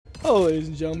Oh, ladies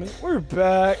and gentlemen, we're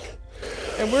back,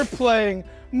 and we're playing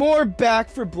more Back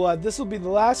 4 Blood. This will be the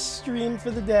last stream for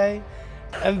the day,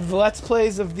 and the Let's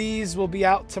Plays of these will be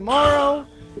out tomorrow.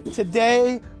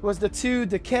 Today was the 2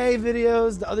 Decay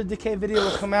videos. The other Decay video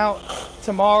will come out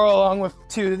tomorrow along with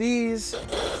 2 of these.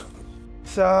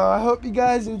 So I hope you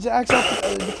guys and Jack's up the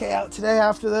other Decay out today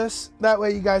after this. That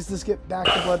way you guys just get Back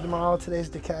 4 Blood tomorrow. Today's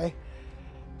Decay.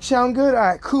 Sound good?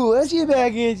 Alright, cool. Let's get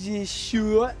back into this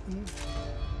shit.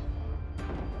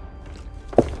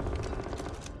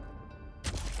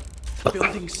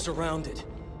 Building's surrounded.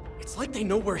 It's like they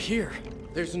know we're here.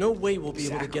 There's no way we'll be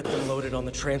able to get them loaded on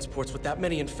the transports with that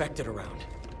many infected around.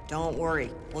 Don't worry,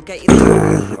 we'll get you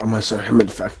there. I'm sorry, I'm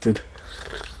infected.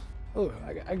 Oh,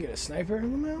 I get a sniper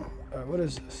in the mail? What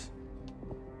is this?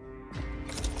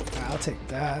 I'll take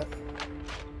that.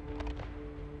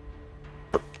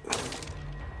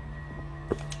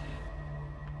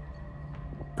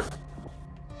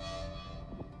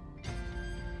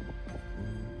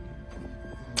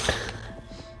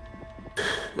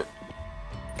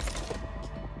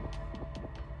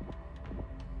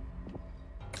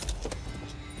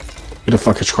 Who the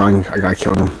fuck is crying? I gotta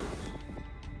kill him.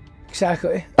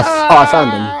 Exactly. Oh, I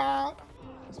found him.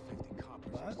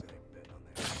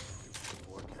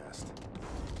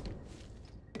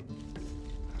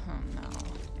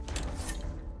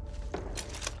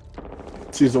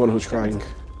 She's the one who's crying.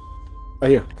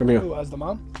 Right here, come here. Who, as the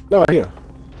mom? No, right here.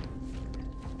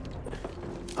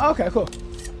 Okay, cool.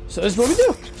 So this is what we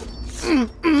do.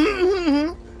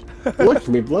 Look at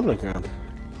me, blood again.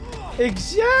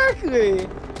 Exactly.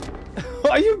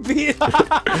 Why you beat?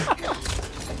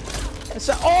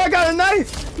 So, oh, I got a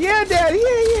knife. Yeah, Daddy.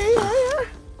 Yeah.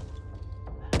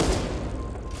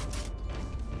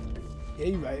 Yeah,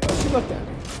 you right. Oh, she looked at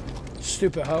me.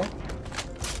 Stupid hoe.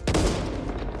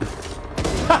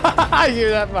 I hear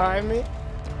that behind me.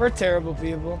 We're terrible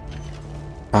people.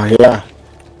 Oh, yeah.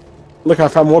 Look, I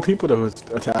found more people to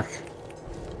attack.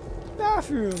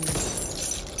 Bathroom.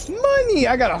 Money!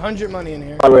 I got 100 money in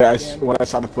here. By the way, when I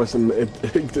saw the person, it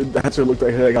actually looked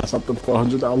like I got something for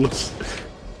 $100.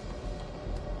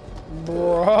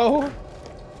 Bro.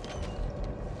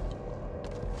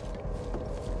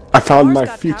 I found my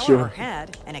future.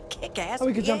 And a kick-ass Oh,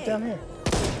 we could jump down here.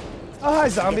 Oh, hi,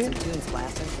 zombie. Get some goons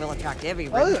blasting. We'll attract every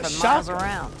Oh, ring there's a from miles shotgun.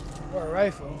 around. Or a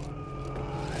rifle.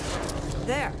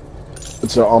 There.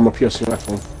 It's an armor piercing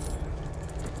rifle.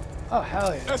 Oh,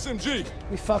 hell yeah. SMG.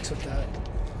 We fucks with that.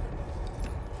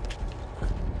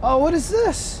 Oh, what is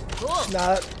this?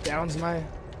 Nah, that downs my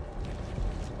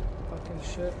fucking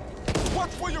shit. Watch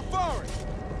where you're firing.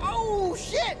 Oh,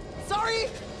 shit! Sorry!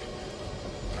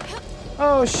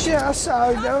 Oh shit, I saw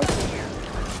it go.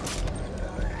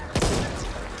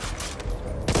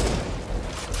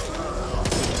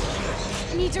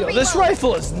 Yo, this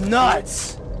rifle is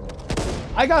nuts.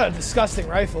 I got a disgusting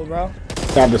rifle, bro.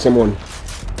 I have the same one.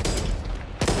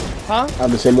 Huh? I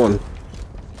have the same one.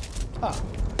 Oh.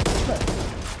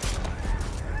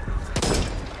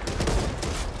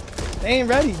 They ain't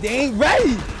ready. They ain't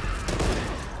ready.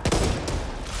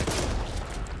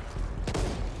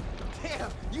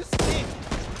 Damn, you stink.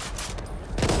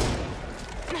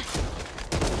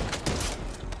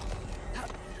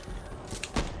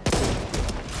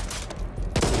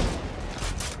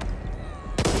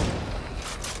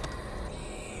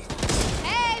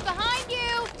 Hey, behind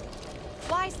you!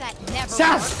 Why is that never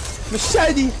Sam!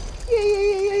 Machete!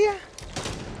 Yeah.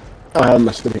 I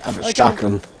have a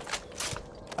shotgun.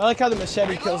 I like how the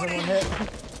machete kills in one hit.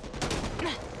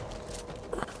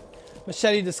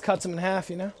 Machete just cuts him in half,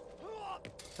 you know?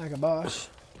 Like a boss.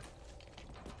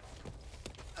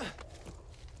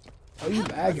 Oh, you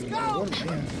bagging me. What a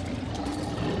man.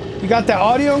 You got that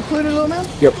audio included, little man?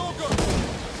 Yep.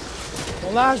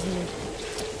 Don't lie to me.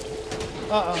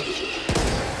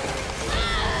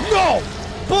 No!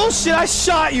 Bullshit, I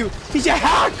shot you! He's a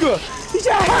hacker! He's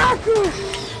a hacker!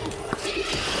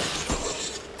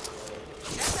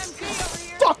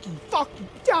 Fucking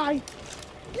die!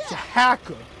 He's a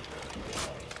hacker!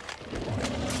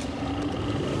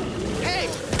 Hey!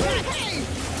 What did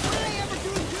I ever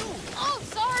do to you? Oh,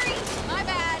 sorry! My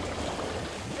bad.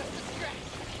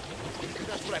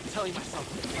 That's what I'm telling myself.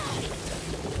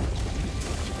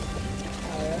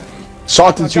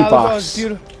 Salt and Oh, God, box.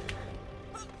 look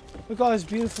at all this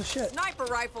beautiful shit. Sniper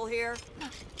rifle here.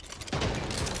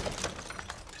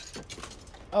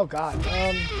 Oh god. Woo!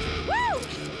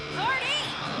 Party!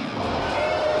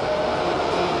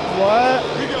 What?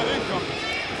 We got income.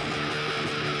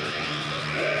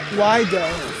 Why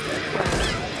though?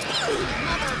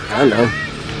 I don't know.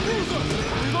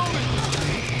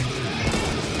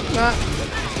 Nah.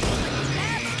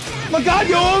 My God,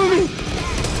 you're over me!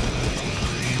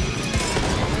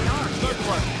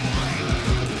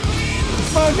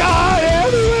 My God,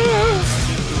 everywhere!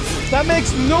 That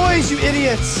makes noise, you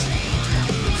idiots!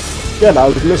 Yeah, that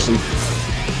was missing.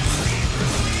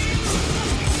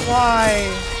 Why?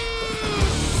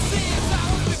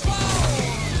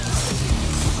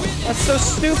 That's so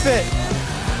stupid.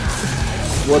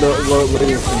 What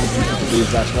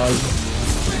is that's why?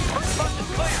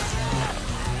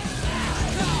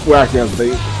 We're acting as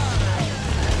bait.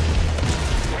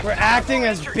 We're acting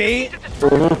as bait?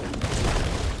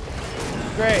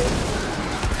 Great.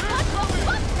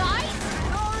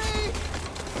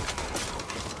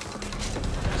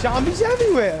 Zombies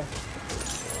everywhere.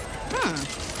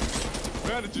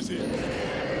 Manager's here.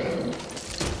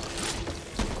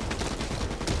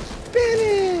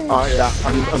 Finish. Oh yeah,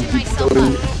 I'm Myself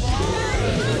building.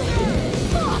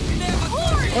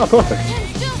 up. Oh, perfect.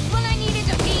 And just when I needed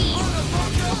to pee.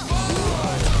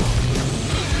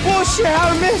 Bullshit,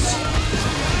 how to miss?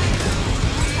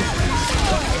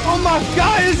 Oh my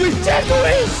God, it's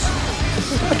ridiculous!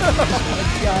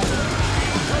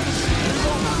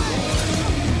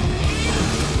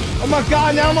 Oh my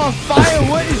God, now I'm on fire.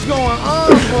 What is going on,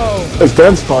 bro? It's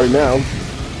dance party now. Ugh,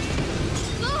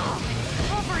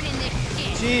 covered in this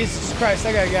shit. Jesus Christ,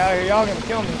 I gotta get out of here. Y'all gonna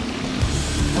kill me. Give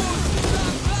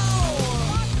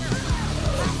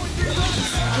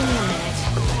me a minute.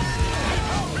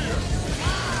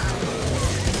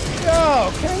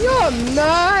 Yo, can y'all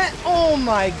not? Oh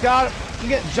my God. I'm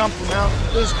getting jumped from out.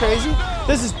 This is crazy.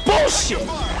 This is bullshit.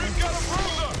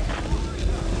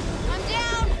 I'm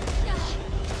down.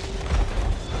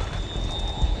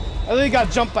 I literally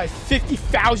got jumped by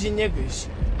 50,000 niggas.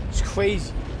 It's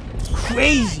crazy. It's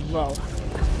crazy, bro. As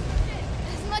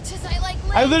much as I like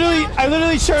I laying down,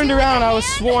 literally turned around. I was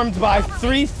swarmed by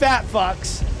 3 fat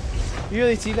fucks. You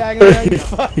really see that again? You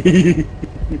fuck?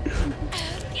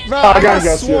 Bro, I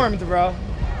got swarmed, bro.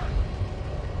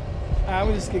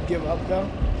 I'm just gonna give up, though.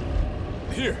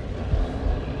 Here.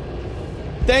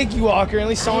 Thank you, Walker. At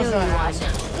least someone's not Really asking.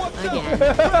 Again.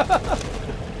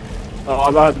 Oh,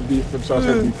 I'm not defib, so I was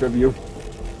gonna defib you.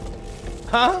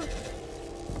 Huh?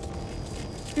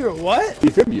 You're what?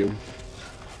 Defib you.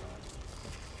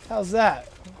 How's that?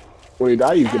 When you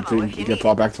die, you get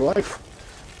brought back to life.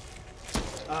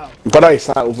 Oh. But it's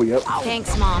not over yet.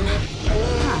 Thanks, Mom.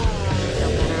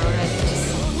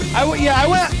 I went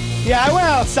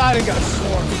outside and got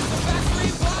swarmed.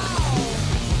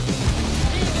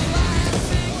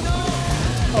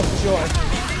 Oh, joy.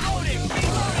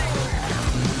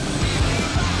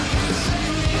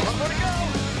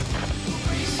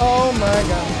 Oh my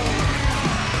God.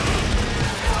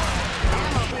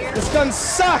 This gun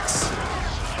sucks!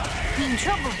 In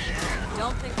trouble here.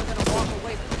 Don't think we're gonna walk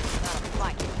away from this without a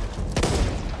fight.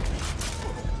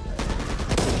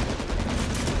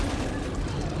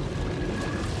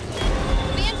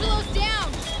 Angelo's down.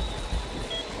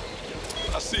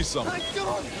 I see something. I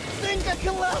don't think I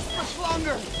can last much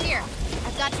longer. Here,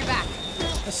 I've got your back.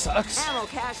 This sucks. Ammo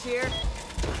cache here.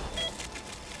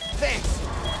 Thanks.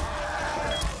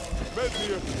 Meds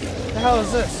here. What the hell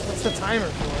is this? What's the timer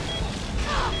for?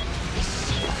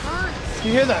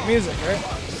 You hear that music, right?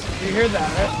 You hear that,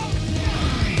 right?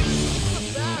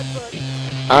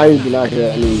 I do not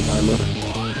get any timer.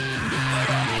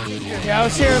 Yeah, I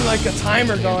was hearing like a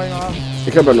timer going off.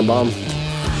 It could have been a bomb.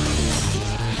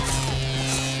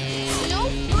 No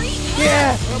freak.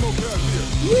 Yeah! Ammo cache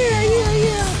here. Yeah!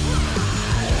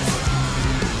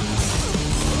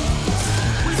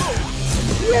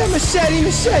 Yeah, machete!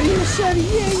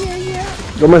 Yeah!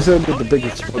 Go mess with the big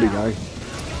exploding guy.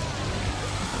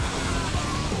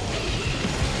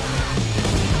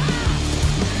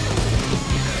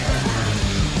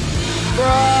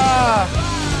 Bruh! I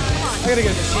gotta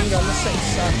get a machine gun, this thing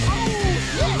sucks.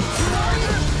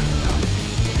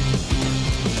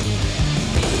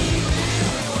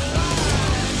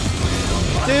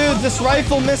 Dude, this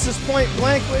rifle misses point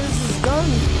blank. What is this gun?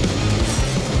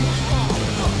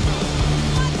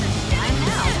 I'm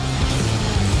out.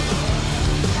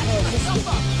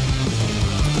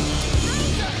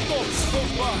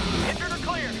 Entered or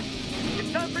clear.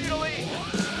 It's time for you to leave.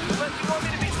 Unless you want me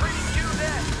to be treating you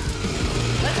then.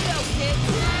 Let's go, kid.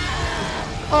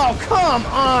 Oh, come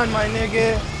on, my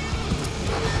nigga.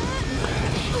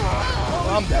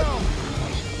 Oh, I'm dead.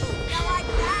 You like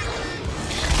that?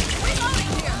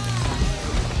 Reloading here.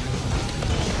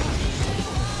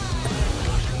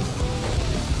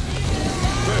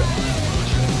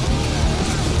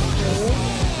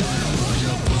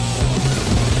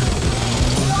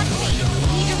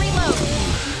 Need to reload.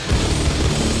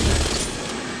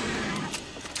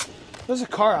 There's a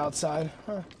car outside.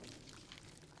 Huh.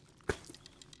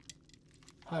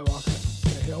 Hi, Walker.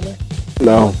 Can you heal me?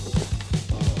 No.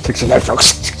 Takes a knife out.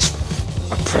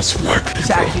 I press mark.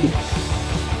 Exactly.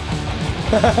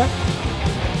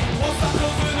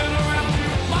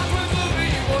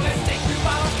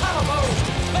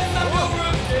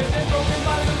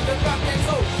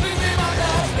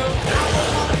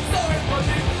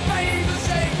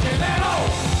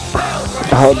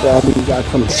 How bad you got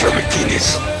coming to my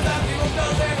penis?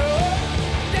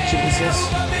 Jesus.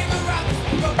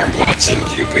 I'm watching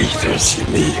you, but you don't see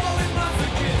me.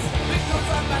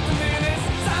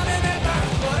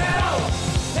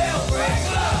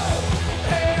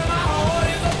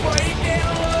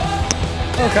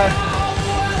 Okay.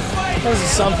 This is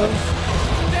something.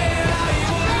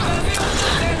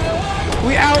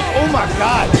 We out. Oh my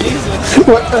god, Jesus.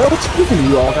 What else can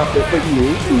you all have to put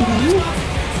you?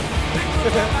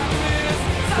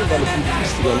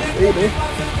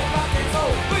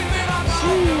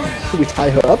 Should we tie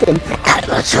her up and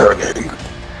that's hurting?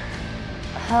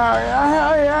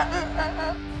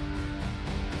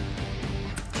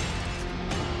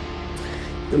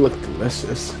 You look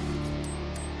delicious.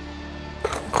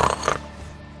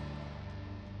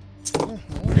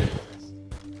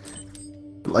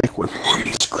 Like when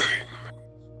moms scream.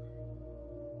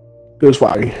 Here's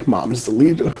why mom's the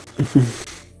leader.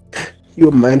 You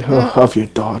remind her of your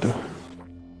daughter.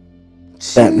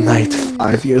 That night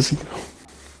 5 years ago.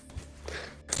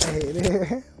 Hey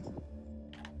there.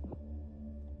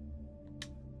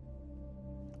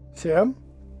 Sam?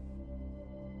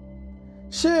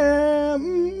 Sam!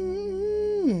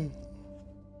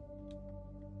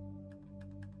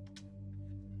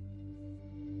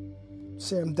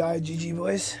 Sam died, GG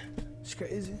boys. It's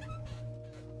crazy.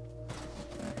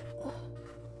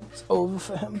 It's over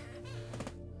for him.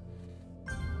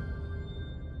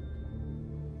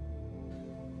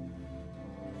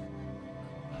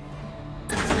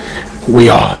 We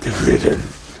are divided.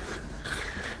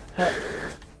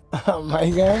 Oh my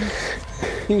god.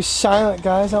 He was silent,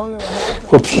 guys. I don't know what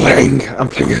happened. We're playing. I'm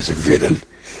playing as a villain.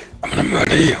 I'm gonna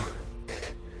murder you.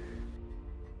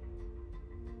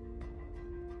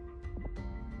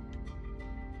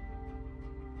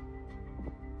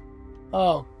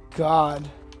 Oh god.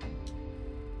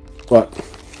 What?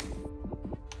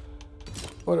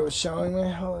 What it was showing me?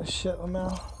 Holy shit,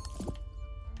 Lamau.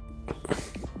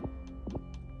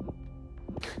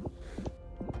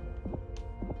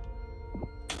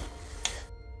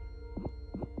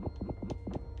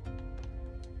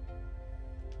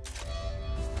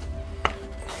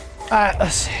 Alright,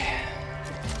 let's see.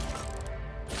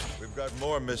 We've got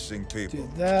more missing people.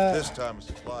 Do that. This time a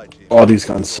supply team. All these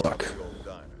guns suck.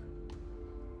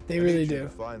 They really do.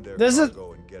 This is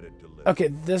okay.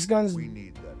 This gun's. We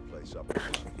need that place up.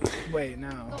 Wait, no.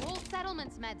 The whole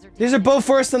settlement's meds are These are both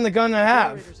worse than the gun I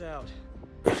have. Generator's out.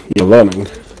 You're learning.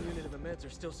 The unit of the meds are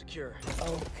still secure.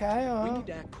 Okay, We need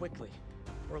to act quickly,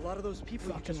 or a lot of those people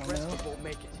you Fucking just rescued hell. won't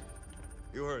make it.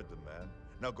 You heard them, man.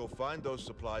 Now go find those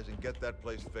supplies and get that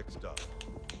place fixed up.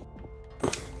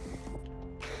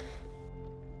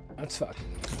 That's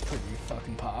fucking pretty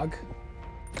fucking pog.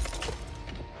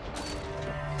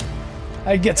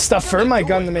 I'd get stuff for my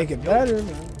gun to make it better.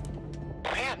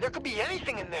 Man, there could be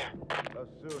anything in there. How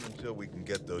soon until we can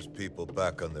get those people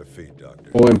back on their feet,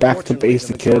 Doctor? Going back to Fortunately, base,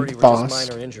 the the majority kid, were just boss.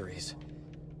 minor injuries.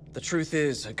 The truth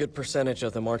is, a good percentage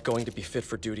of them aren't going to be fit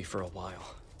for duty for a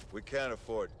while. We can't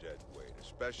afford dead weight,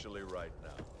 especially right now.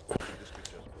 This could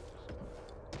just put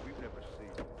us. We've never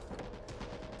seen.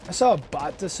 I saw a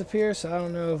bot disappear, so I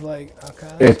don't know if like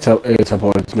okay. It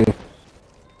teleported me.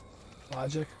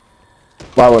 Logic.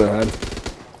 Why would I had?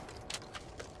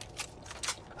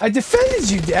 I defended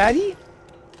you, Daddy.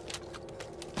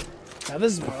 Now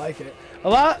this is more like it.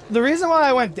 The reason why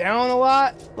I went down a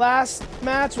lot last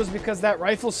match was because that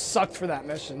rifle sucked for that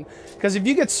mission. Because if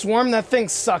you get swarmed, that thing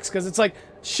sucks. Because it's like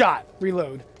shot,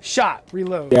 reload, shot,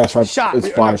 reload. Yeah, so shot. it's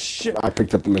fine. Shit. I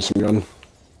picked up the machine gun.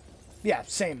 Yeah,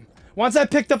 same. Once I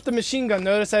picked up the machine gun,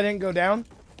 notice I didn't go down?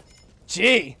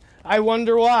 Gee, I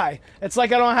wonder why. It's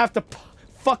like I don't have to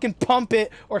fucking pump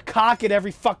it or cock it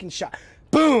every fucking shot.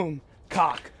 Boom,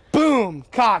 cock. Boom,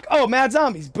 cock. Oh, mad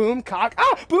zombies. Boom, cock.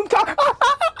 Ah, boom, cock. Ah,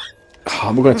 ah, ah.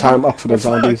 Oh, we're gonna tie him up for the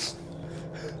zombies.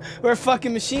 Or a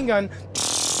fucking machine gun.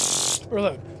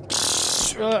 Reload.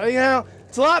 You know,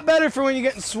 it's a lot better for when you're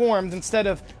getting swarmed instead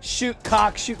of shoot,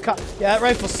 cock, shoot, cock. Yeah, that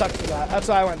rifle sucked for that. That's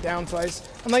why I went down twice.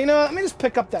 I'm like, you know what? Let me just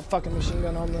pick up that fucking machine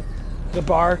gun on the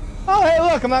bar. Oh, hey,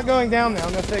 look, I'm not going down now.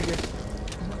 Go figure.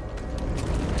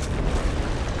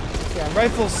 Yeah,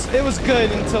 rifles, it was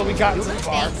good until we got to the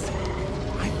bar.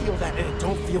 I feel that and it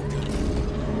don't feel good.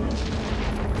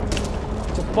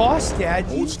 It's a boss, Dad.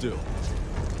 Hold still.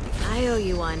 I owe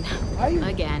you one. Why you?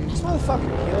 Again. This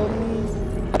motherfucker killed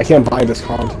me. I can't buy this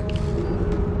card. Damn,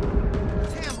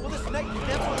 will this night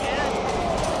never end?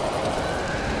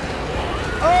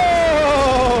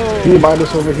 Oh! Can you buy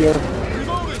this over here?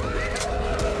 Reloading!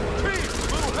 Please,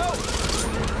 little help!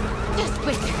 Just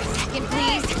wait there a second,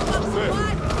 please.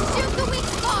 Shoot the weak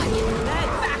spot. Then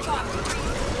back off.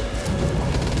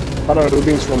 I don't know, we're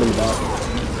being swarming back.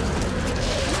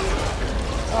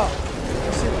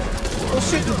 We'll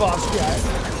shoot the boss guy.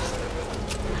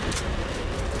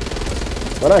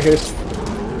 In that case.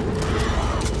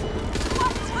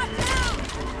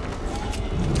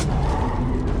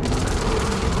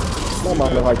 Don't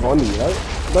mind if I go under you, right?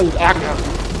 Don't act now.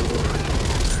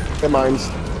 It minds.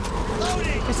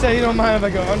 You said you don't mind if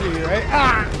I go under you, right?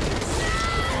 Ah!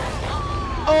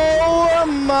 Oh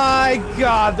my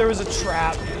god, there was a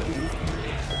trap.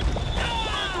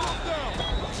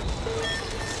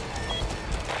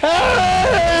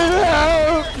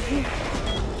 Help!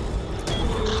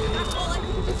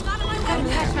 Gotta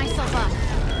patch myself up.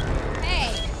 Hey,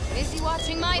 busy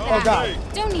watching my back. Oh god.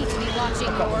 Don't need to be watching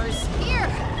yours. Here.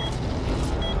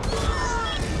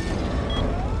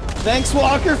 Thanks,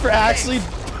 Walker, for actually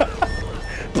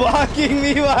blocking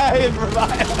me while I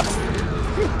revive.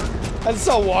 I just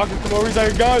saw Walker come over. He's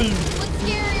like, I got you. What's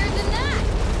scarier than that?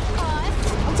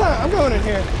 Us? I'm going in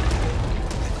here.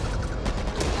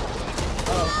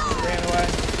 Oh, ran away.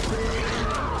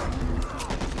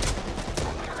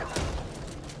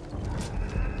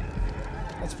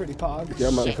 That's pretty pog. Yeah,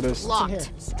 money for this. What's in here?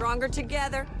 Stronger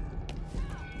together.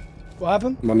 What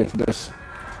happened? Money for this.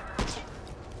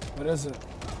 What is it?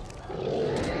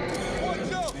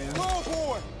 Watch out! Slow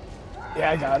boy!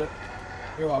 Yeah, I got it.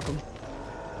 You're welcome.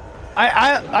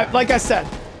 I like I said,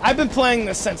 I've been playing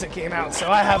this since it came out, so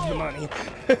I have the money.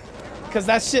 Because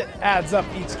that shit adds up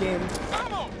each game.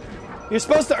 You're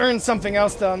supposed to earn something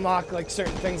else to unlock like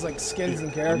certain things like skins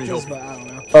and characters, but I don't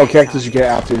know. Oh, characters you get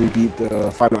after we beat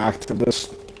the final act of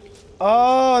this.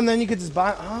 Oh, and then you could just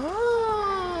buy.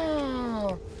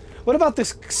 Oh. What about the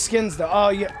skins though? Oh,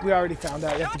 yeah, we already found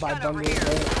out. You have to buy bundles.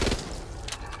 Right?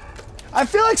 I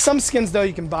feel like some skins though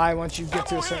you can buy once you get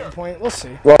to a certain point. We'll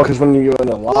see. Well, because when you're in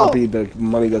a lobby, the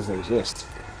money doesn't exist.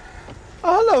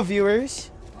 Oh, hello, viewers.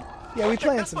 Yeah, we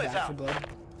playing some Back 4 Blood.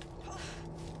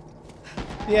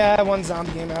 Yeah, one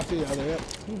zombie game after the other. Yep.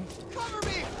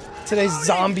 Today's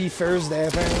Zombie Thursday,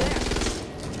 apparently.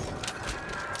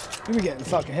 We were getting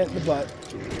fucking hit in the butt.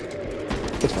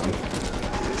 It's fine.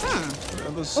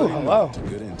 Oh, hello.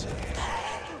 Good intel.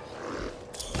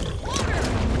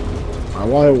 Why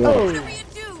what? Oh. Whatever you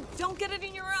do, don't get it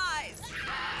in your eyes.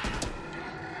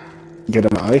 Get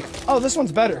an eye? Oh, this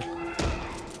one's better.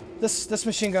 This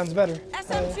machine gun's better.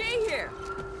 SMG here.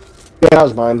 Yeah, that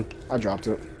was mine. I dropped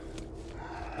it.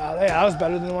 Yeah, that was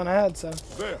better than the one I had, so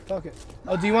fuck it.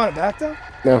 Oh, do you want it back though?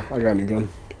 No, I got a new gun.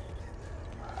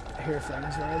 I hear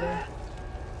things right there.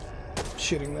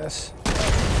 Shooting this.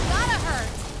 Gotta hurt.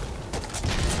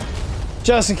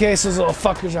 Just in case those little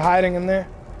fuckers are hiding in there.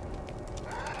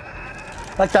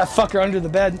 Like that fucker under the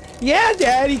bed. Yeah,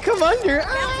 Daddy, come under.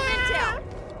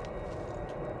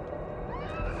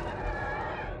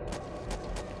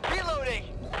 Reloading.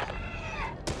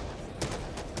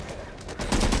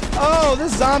 Oh,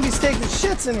 this zombie's taking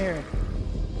shits in here.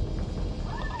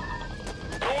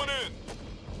 Going in!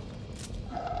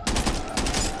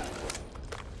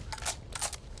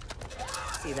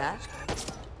 See that?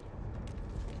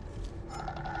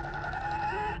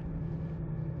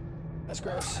 That's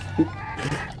gross.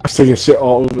 I was taking shit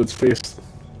all over its face.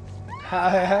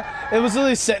 It was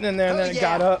literally sitting in there and then it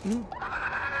got up.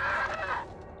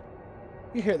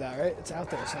 You hear that, right? It's out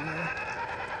there somewhere.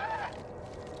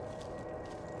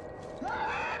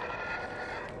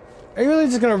 Are you really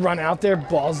just gonna run out there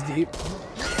balls deep?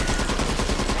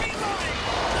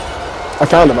 I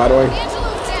found it, by the way.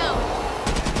 Angelo's down.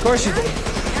 Of course you did.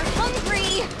 They're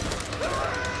hungry.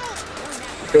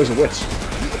 It was a witch.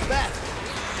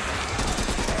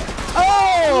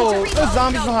 Oh! There's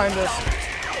zombies behind us.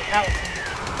 Ow.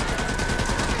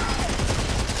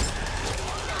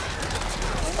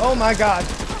 Oh my god.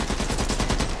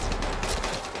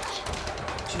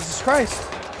 Jesus Christ.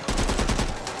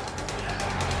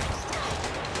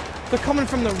 They're coming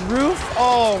from the roof?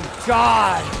 Oh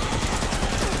god.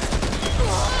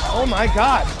 Oh my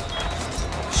god.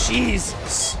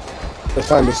 Jesus. It's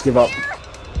time to just give up.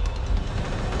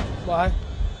 Why?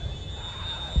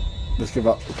 Just give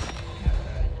up.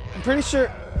 I'm pretty sure.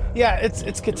 Yeah,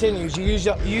 it's continues. You use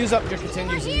up your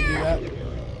continues when you do that.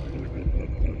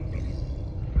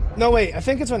 No wait, I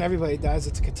think it's when everybody dies.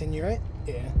 It's a continue, right?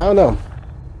 Yeah. I don't know.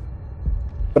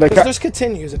 But I Because got there's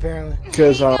continues apparently.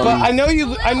 because But I know you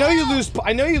lose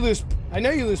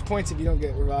points if you don't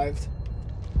get revived.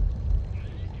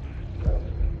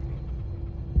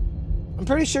 I'm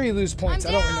pretty sure you lose points.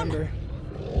 I don't remember.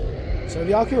 So if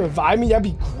y'all can revive me, that'd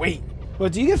be great.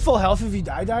 But do you get full health if you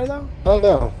die though? I don't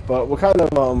know, but we're kind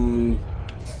of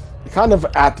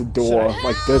at the door.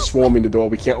 Like they're swarming the door.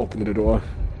 We can't open the door.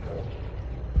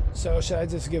 So should I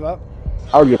just give up?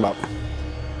 I'll give up.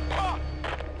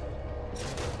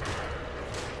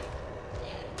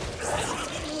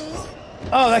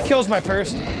 Oh, that kills my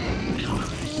person. My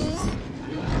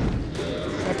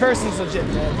person's legit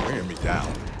dead. Bringing me down.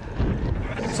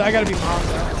 So I gotta be mom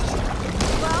now.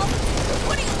 Well,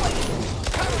 what are you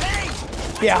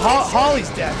waiting? Yeah, Holly's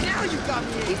dead. Now you got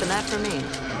me. Keeping that for me.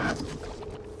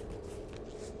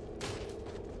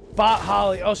 Bot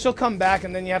Holly. Oh, she'll come back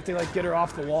and then you have to like get her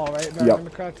off the wall, right? If I remember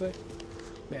correctly.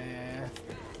 Yeah.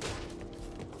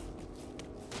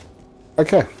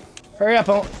 Okay. Hurry up,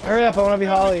 hurry up, I wanna be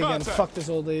Holly again. Fuck this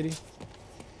old lady.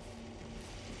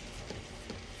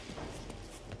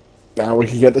 Now we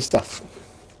can get the stuff.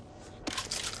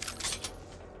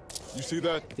 You see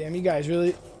that? Damn, you guys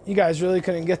really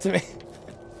couldn't get to me.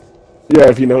 Yeah,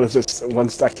 if you notice, it's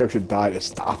once that character died, it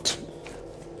stopped.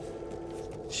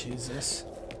 Jesus.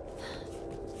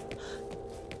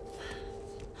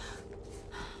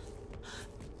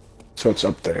 So it's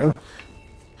up there.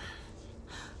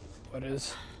 What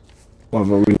is?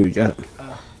 Whatever we need to get.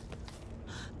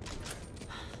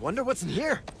 Wonder what's in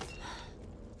here.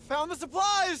 Found the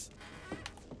supplies.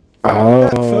 Oh.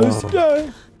 First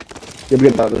die. Yeah, we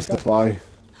get that as supply.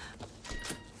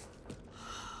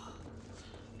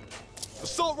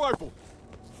 Assault rifle.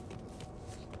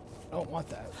 I don't want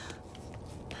that.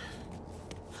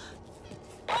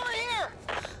 Over here.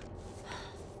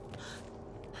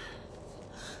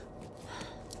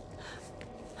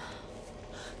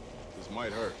 This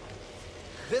might hurt.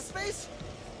 This face?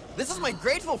 This is my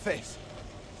grateful face.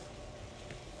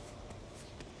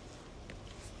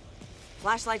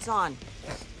 Flashlight's on.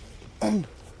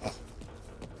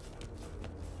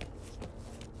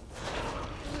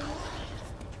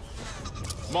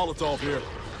 Molotov here.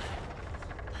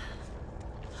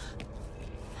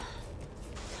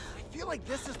 I feel like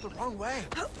this is the wrong way.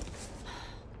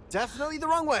 Definitely the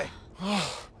wrong way.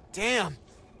 Damn.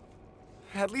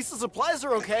 At least the supplies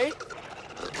are okay.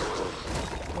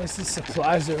 At least the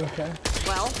supplies are okay.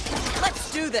 Well,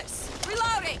 let's do this.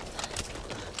 Reloading.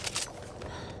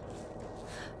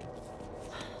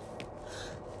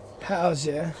 How's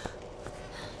ya?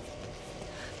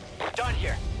 We're done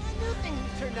here.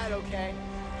 Turned out okay.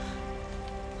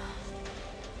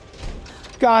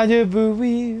 Gotta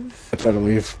believe. I try to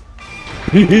leave.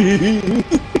 Yeah.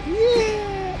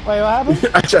 Wait, what happened?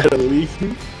 I try to leave.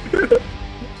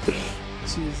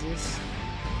 Jesus.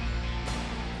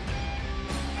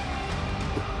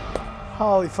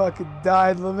 Holly fucking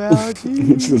died, Lamau.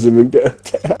 She doesn't even get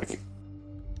attacked.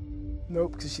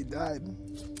 Nope, because she died.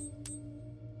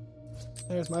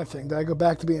 There's my thing. Did I go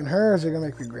back to being her, or is it gonna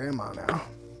make me grandma now?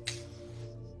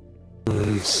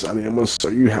 Sonny, I'm gonna show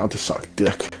you how to suck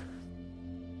dick.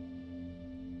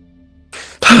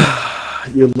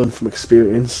 You learn from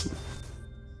experience.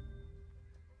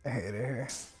 I hate it here.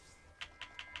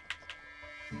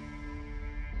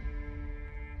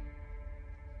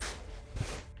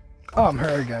 Oh, I'm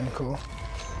her again. Cool.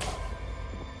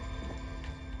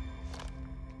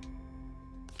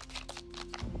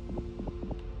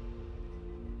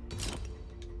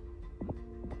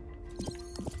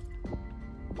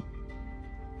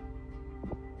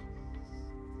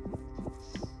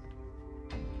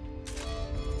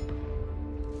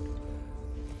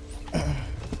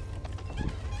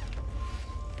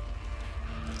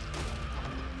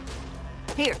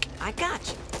 Here, I got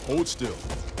you. Hold still.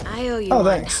 I owe you Oh, one.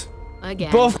 thanks.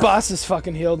 Again. Both bosses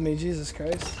fucking healed me. Jesus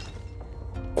Christ.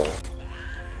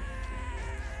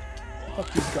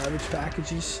 Fuck these garbage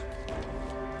packages.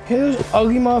 Here's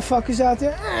ugly motherfuckers out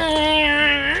there.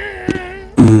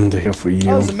 They're here for you.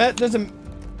 Oh,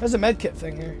 there's a med kit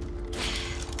thing here.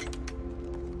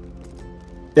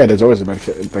 Yeah, there's always a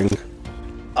medkit thing.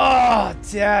 Oh,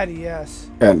 daddy, yes.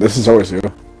 Yeah, this is always here.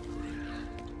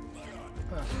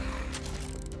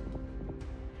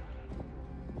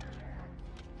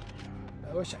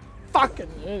 I wish I fucking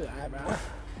knew that, man.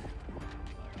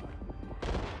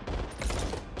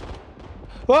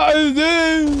 What is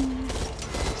this?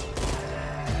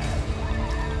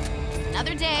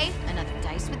 Another day, another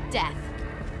dice with death.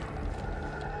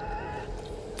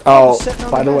 Oh, Sitting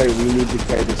on by the the way, we need to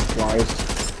carry the supplies.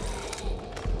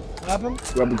 What happened?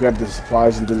 We have to grab the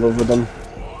supplies and deliver them.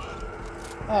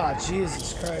 Oh,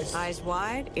 Jesus Christ. Eyes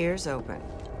wide, ears open.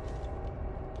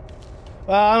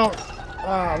 Well, I don't.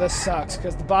 Oh, this sucks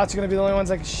because the bots are gonna be the only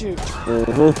ones I can shoot.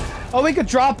 Mm-hmm. Oh, we could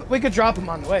drop them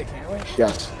on the way, can't we?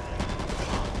 Yes.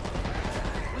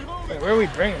 Wait, where are we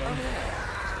bringing them?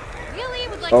 Really?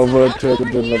 Would like Over some to help the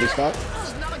over delivery here? spot.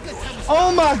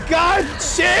 Oh my God,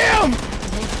 Sam!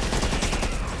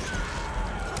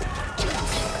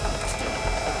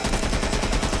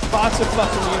 Bots are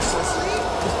fucking useless.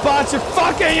 These bots are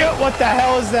fucking you. What the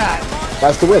hell is that?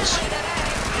 That's the witch.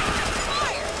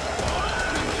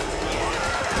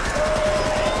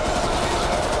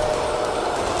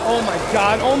 Oh my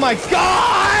God! Oh my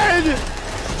God!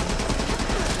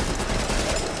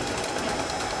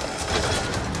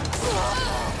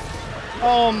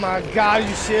 Oh my God!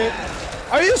 You shit?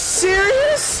 Are you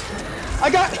serious? I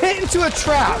got hit into a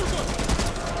trap.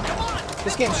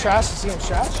 This game's trash. This game's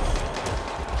trash.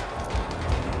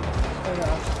 Oh,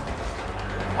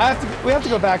 no. We have to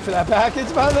go back for that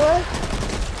package, by the way.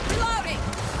 Reloading.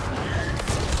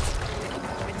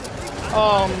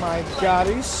 Oh my God!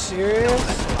 Are you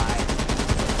serious?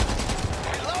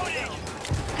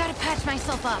 Gotta patch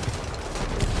myself up.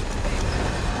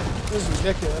 This is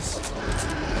ridiculous.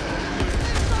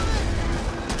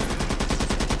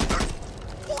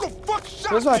 Who the fuck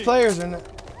shot This is why me? players are.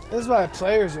 This is why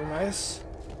players are nice.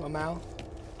 Well, Mal.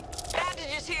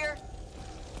 Bandages here.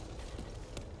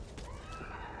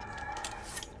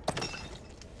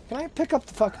 Can I pick up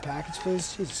the fucking package,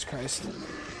 please? Jesus Christ.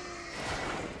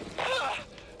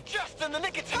 Just in the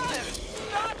nick of time!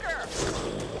 Stalker!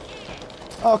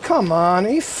 Oh, come on. Are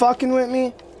you fucking with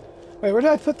me? Wait, where did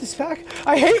I put this pack?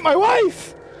 I hate my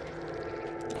wife!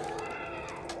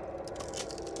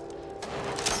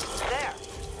 There.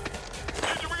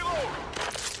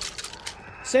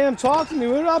 Sam, talk to me.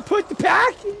 Where did I put the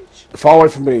package? Far away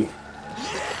from me.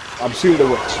 I'm shooting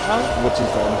the witch. The witch is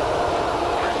done.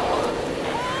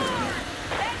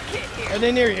 Are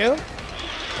they near you?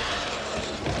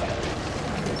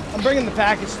 I'm bringing the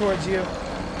package towards you.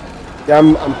 Yeah,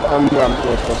 I'm where I'm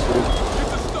supposed to be.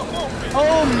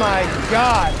 Oh my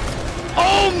God.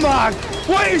 Oh my.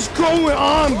 What is going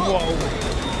on, whoa?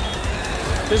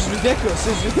 This is ridiculous.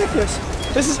 This is ridiculous.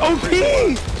 This is OP.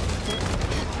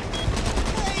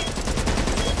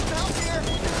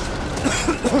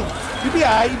 You be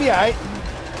alright. You be alright.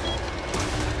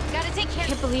 Gotta take care. I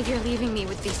can't believe you're leaving me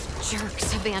with these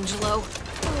jerks, Evangelo.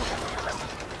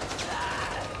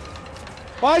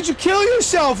 Why'd you kill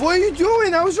yourself? What are you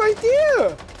doing? I was right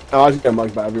there. Oh, I was getting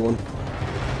mugged by everyone.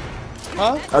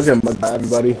 Huh? I was getting mugged by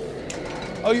everybody.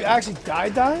 Oh, you actually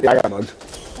died? Yeah, I got mugged.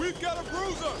 We've got a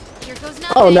bruiser. Here goes nothing.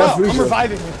 Oh, now Oh, I'm bruiser.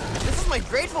 reviving you. This is my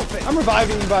grateful pit. I'm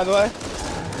reviving you, by the way.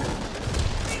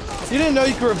 You didn't know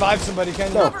you could revive somebody, can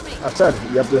you? No, I said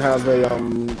you have to have a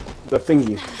the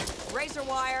thingy. Razor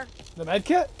wire. The med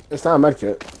kit? It's not a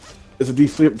medkit. It's a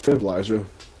defibrillator.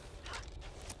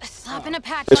 Slapping a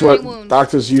patch It's on what my wound.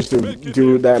 doctors used to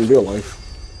do that in real life.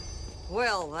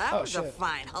 Well, that Oh, was a shit.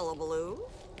 fine hullabaloo.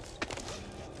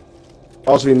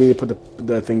 Also, you need to put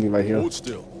the thingy right here. Hold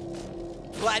still.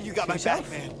 Glad you got my back,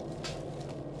 man.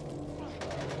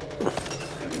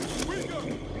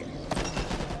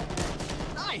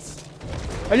 Nice.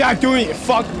 I'm not doing it.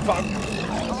 Fuck you, fuck.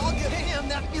 Oh, damn,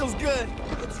 that feels good.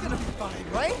 It's gonna be fine,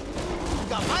 right? You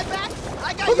got my back.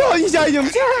 I got Oh, no, yours. he's out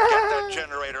Get that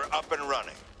generator up and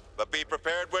running. But be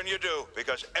prepared when you do,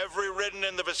 because every ridden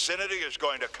in the vicinity is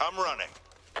going to come running.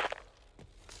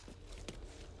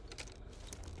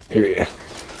 Here.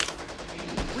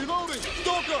 Reloading.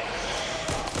 Stalker.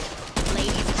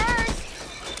 Ladies first.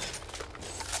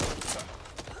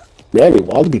 Man, you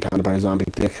want to be pounded by a zombie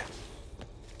dick.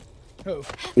 Who?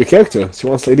 Your character. She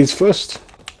wants ladies first.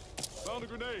 Found a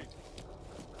grenade.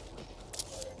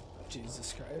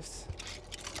 Jesus Christ.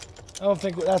 I don't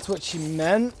think that's what she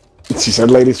meant. She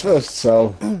said ladies first,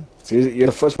 so you're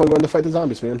the first one going to fight the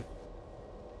zombies, man.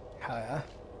 Hell yeah.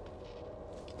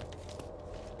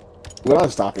 We're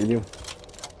not stopping you.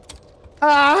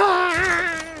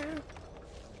 Ah!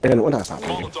 And we're not stopping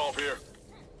you. Molotov here.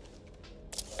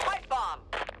 Pipe bomb.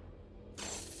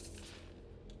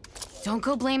 Don't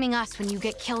go blaming us when you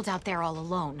get killed out there all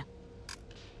alone.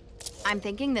 I'm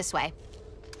thinking this way.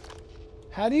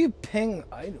 How do you ping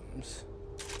items?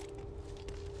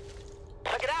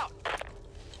 Check it out.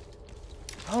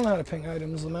 I don't know how to ping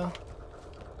items, Lamel.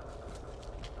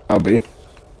 I'll be.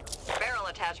 Barrel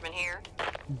attachment here.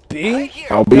 B?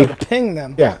 I'll No, be. to ping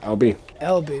them. Yeah, I'll be.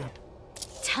 LB.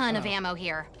 Ton of ammo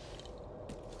here.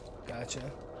 Gotcha.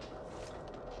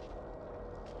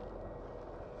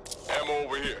 Ammo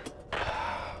over here.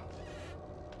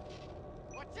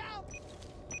 Watch out!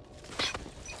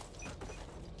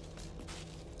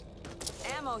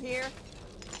 Ammo here.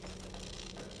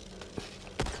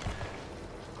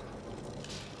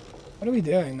 What are we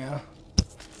doing now?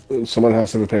 Someone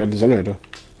has to repair the generator.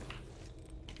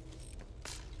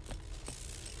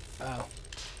 Oh.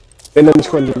 And then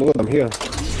squad the Lord, I'm here.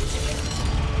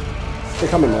 They're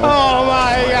coming now. Oh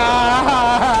my god!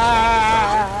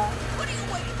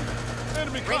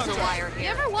 Razor wire You here.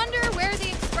 ever wonder where the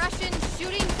expression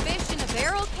shooting fish in a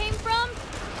barrel came from?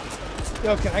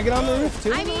 Yo, can I get on the roof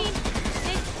too? I mean,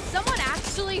 did someone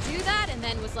actually do that and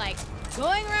then was like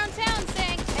going around town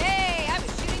saying, hey, I was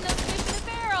shooting those fish in a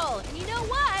barrel, and you know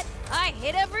what? I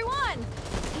hit everyone.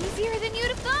 Easier than you'd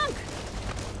have thunk.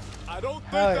 I don't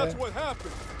think Hell that's yeah. what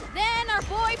happened. Then our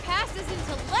boy passes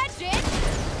into legend,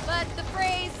 but the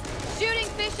phrase shooting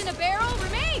fish in a barrel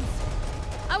remains.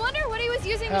 I wonder what he was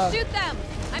using to shoot them.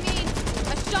 I mean,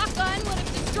 a shotgun would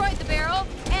have destroyed the barrel,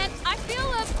 and I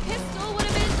feel a pistol would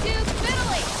have been too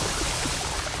fiddly.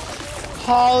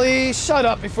 Holly, shut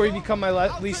up before you become my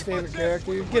least favorite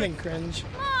character. You're getting cringe.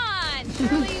 Come on,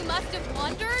 surely you must have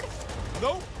wondered.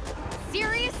 Nope.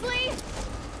 Seriously?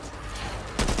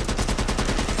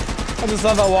 I just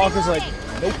love how Walker's like,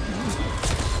 nope.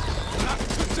 Not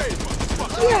today,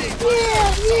 motherfucker. Yeah.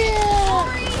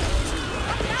 Sorry.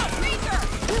 Look out, Razor!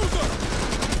 Bruiser!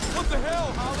 What the hell,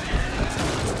 Holly?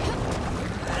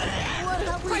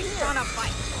 Christ on a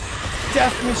bike.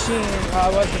 Death Machine. I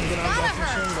was gonna get on Death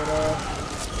Machine, but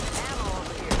Ammo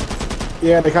over here.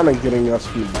 Yeah, they're kind of getting us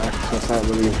feedback, so it's not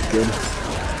really good.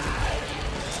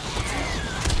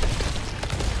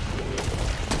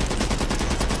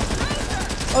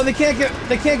 oh, they can't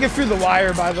get through the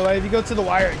wire. By the way, if you go to the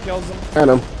wire, it kills them. I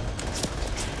know.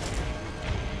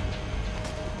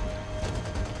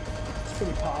 It's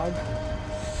pretty pog.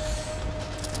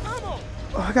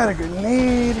 Oh, I got a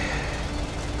grenade.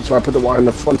 That's why I put the wire in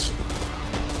the front.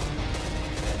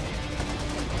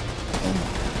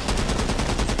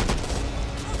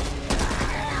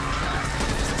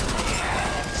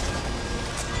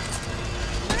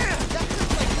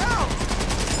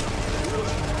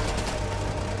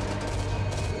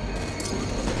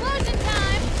 Explosion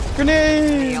time!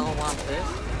 Grenade. Y'all want this?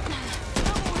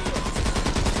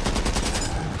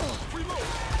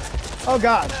 Oh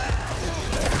god.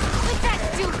 With that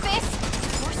doofus!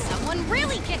 Or someone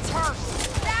really gets hurt!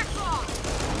 Back off!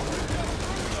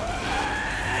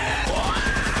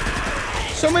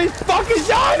 So many fucking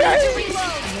zombies.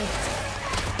 Reload!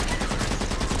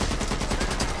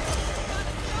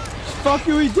 It's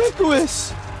fucking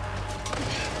ridiculous.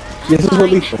 This is what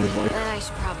lethal is like. I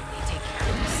should probably take care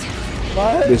of this.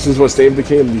 What? This is what Save the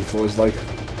King lethal is like.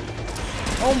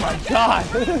 Oh my god.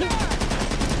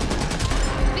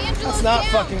 That's not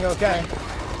down. fucking okay.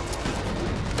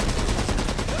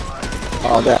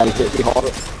 Oh, damn, it hit me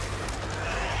harder.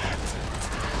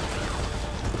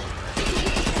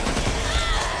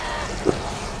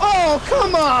 Oh,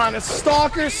 come on. A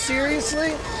stalker?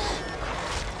 Seriously?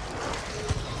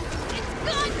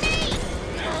 Got me!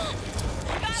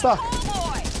 Stuck.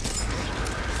 Boy!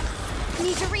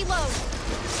 Need to reload.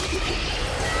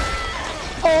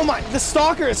 Oh my, the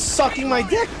stalker is sucking my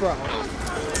dick, bro.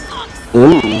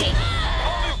 Ooh. Need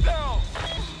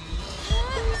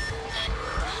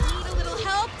a little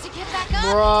help to get back up?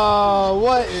 Bro,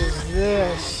 what is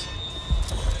this?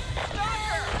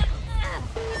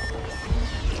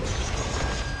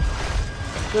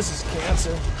 This is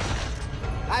cancer.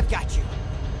 I've got you.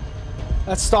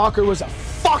 That stalker was a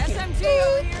fucking... SMG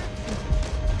over here.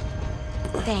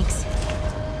 Thanks.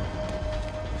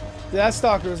 Dude, that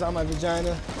stalker was on my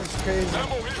vagina. That's crazy.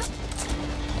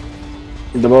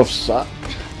 They both suck.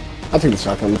 I think the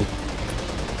shotgun.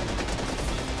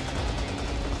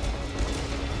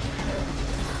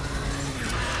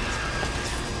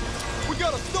 We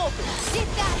got a stalker. Did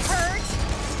that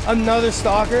hurt? Another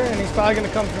stalker, and he's probably gonna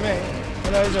come for me. I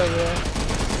know he's over there.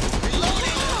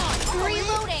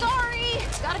 Reloading. Sorry.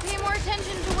 Gotta pay more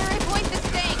attention to where I point this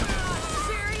thing.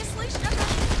 Seriously,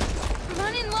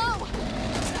 running low.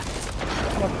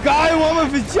 A guy want my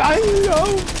vagina,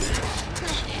 yo!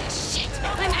 Shit.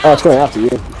 I'm Oh, out. it's going after you.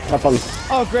 Have fun.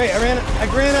 Oh great, I ran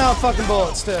out of fucking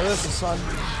bullets too. This is fun.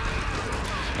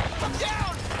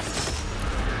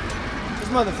 These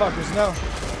motherfuckers know.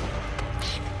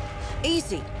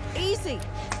 Easy. Easy.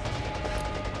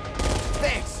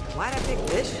 Thanks. Why'd I pick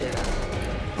this shit up?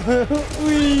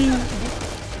 Whee.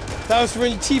 That was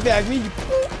when you teabag me.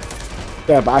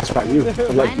 Yeah, but I spot you.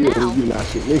 I'm like you, you not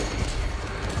shoot me.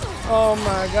 Oh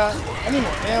my god. I need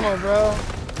more ammo, bro.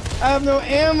 I have no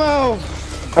ammo.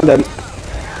 I'm dead.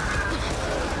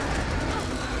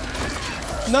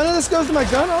 None of this goes to my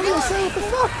gun? I was gonna say, what the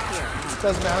fuck?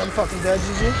 Doesn't matter, I'm fucking dead,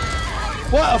 GG.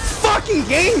 What a fucking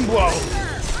game, bro!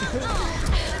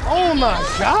 Oh my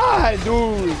god,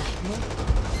 dude!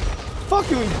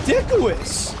 fucking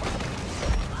ridiculous.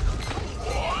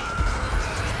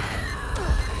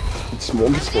 It's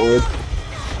smorgasbord.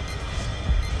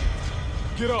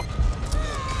 Get up.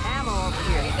 Ammo over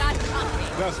here. You got company.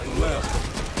 That's the last.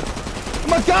 Oh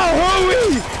my god,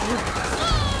 hurry!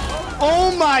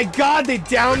 Oh my god, they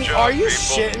down me. Are you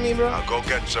shitting me, bro? I'll go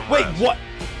get some Wait, rest. what?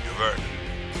 You've earned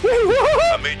it. Wait,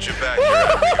 what? I'll meet you back here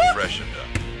after you're freshened up.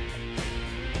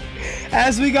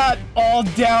 As we got all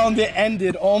down, it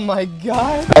ended. Oh my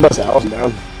god. I was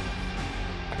down.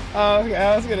 Oh, okay,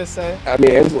 I was gonna say. I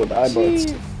mean, Angela died, but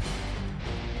it's...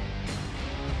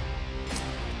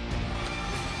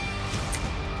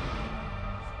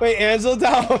 Wait, Angela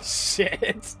down? Oh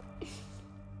shit.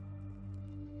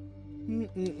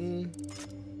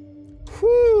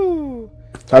 Whew.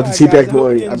 I have to teabag guys, I more.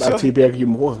 hope you I'm about to teabag you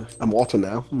more. I'm Walter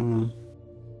now.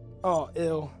 Oh,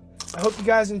 ew. I hope you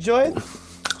guys enjoyed.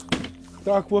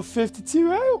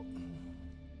 DarkWolf52 out.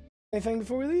 Anything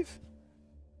before we leave?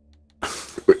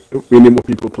 We need more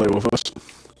people to play with us.